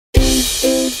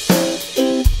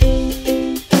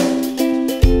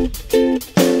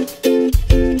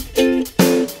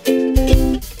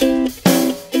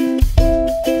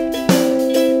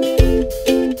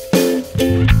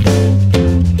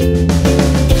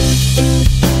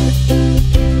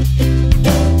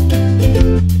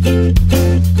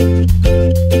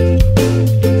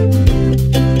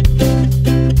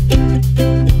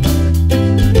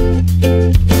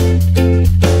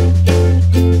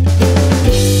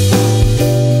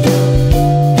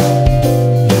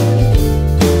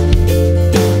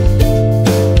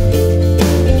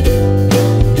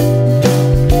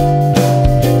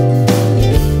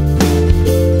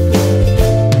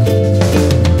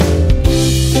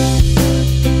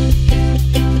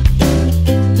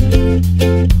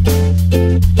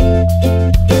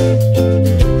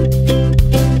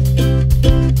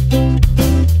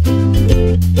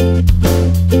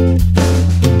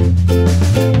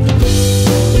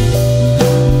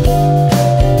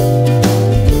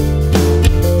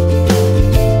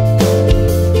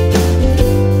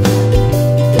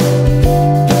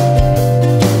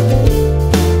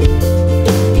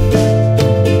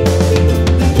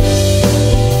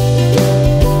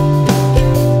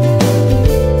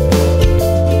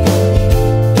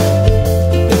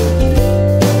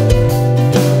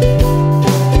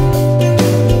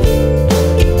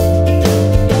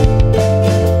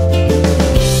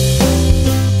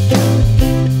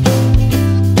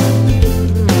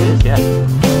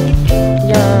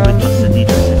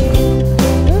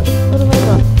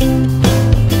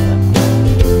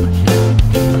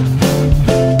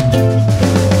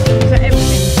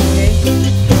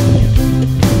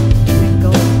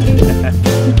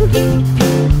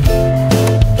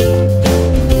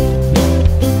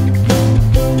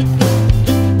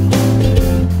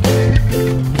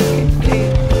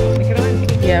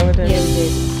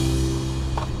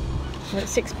At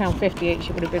 £6.50 each,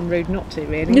 it would have been rude not to,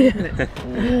 really, wouldn't it?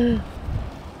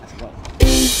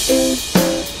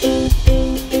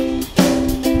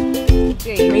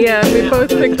 Yeah, we both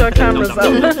picked our cameras up.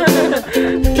 It's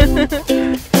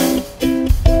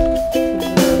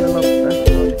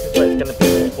going to be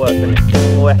more work than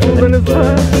more effort than it's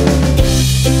worth.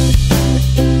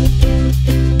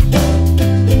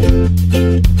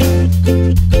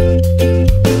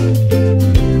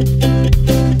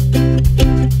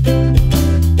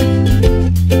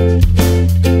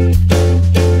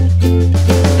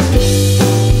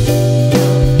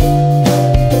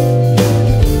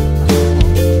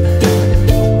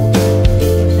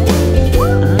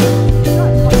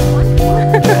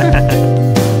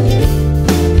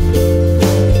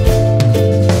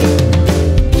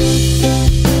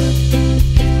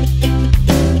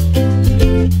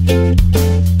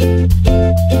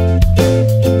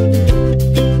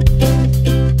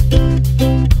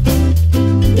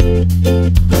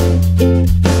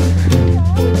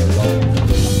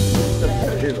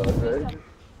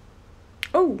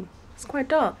 Oh, it's quite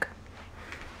dark.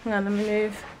 Hang on, let me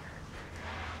move.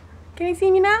 Can you see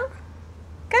me now?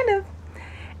 Kind of.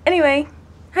 Anyway,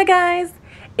 hi guys.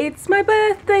 It's my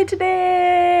birthday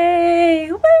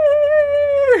today. Woo!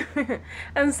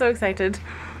 I'm so excited.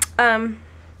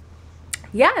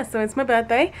 Yeah, so it's my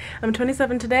birthday. I'm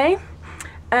 27 today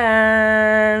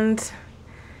and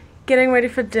getting ready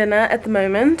for dinner at the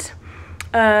moment.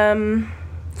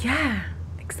 Yeah,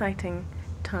 exciting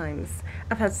times.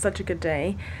 I've had such a good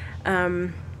day.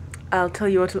 I'll tell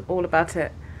you all about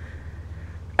it,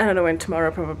 I don't know when,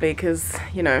 tomorrow probably, because,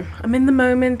 you know, I'm in the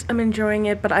moment, I'm enjoying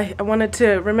it, but I wanted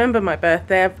to remember my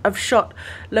birthday. I've shot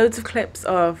loads of clips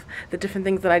of the different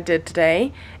things that I did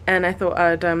today, and I thought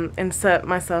I'd insert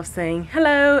myself saying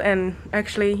hello and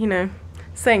actually, you know,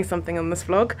 saying something on this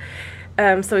vlog,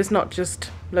 so it's not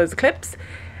just loads of clips.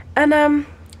 And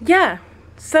yeah,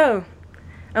 so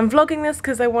I'm vlogging this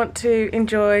because I want to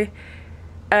enjoy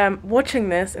watching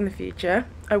this in the future.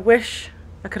 I wish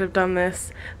I could have done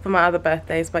this for my other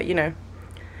birthdays, but you know,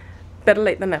 better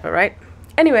late than never, right?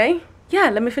 Anyway, yeah,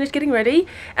 let me finish getting ready.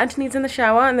 Anthony's in the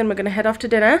shower and then we're gonna head off to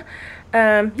dinner.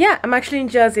 Yeah, I'm actually in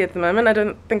Jersey at the moment. I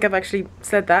don't think I've actually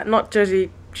said that. Not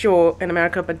Jersey Shore in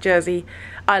America, but Jersey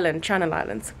Island, Channel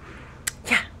Islands.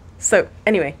 Yeah, so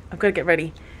anyway, I've got to get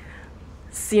ready.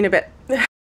 See you in a bit.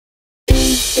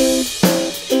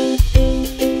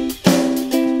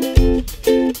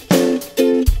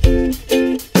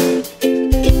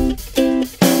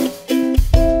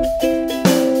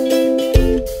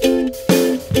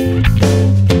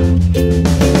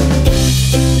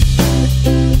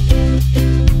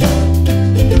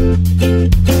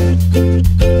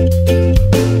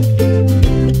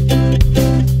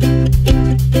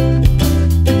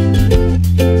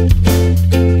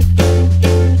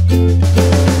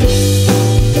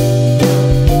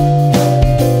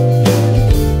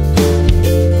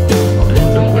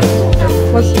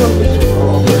 What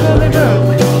do they do?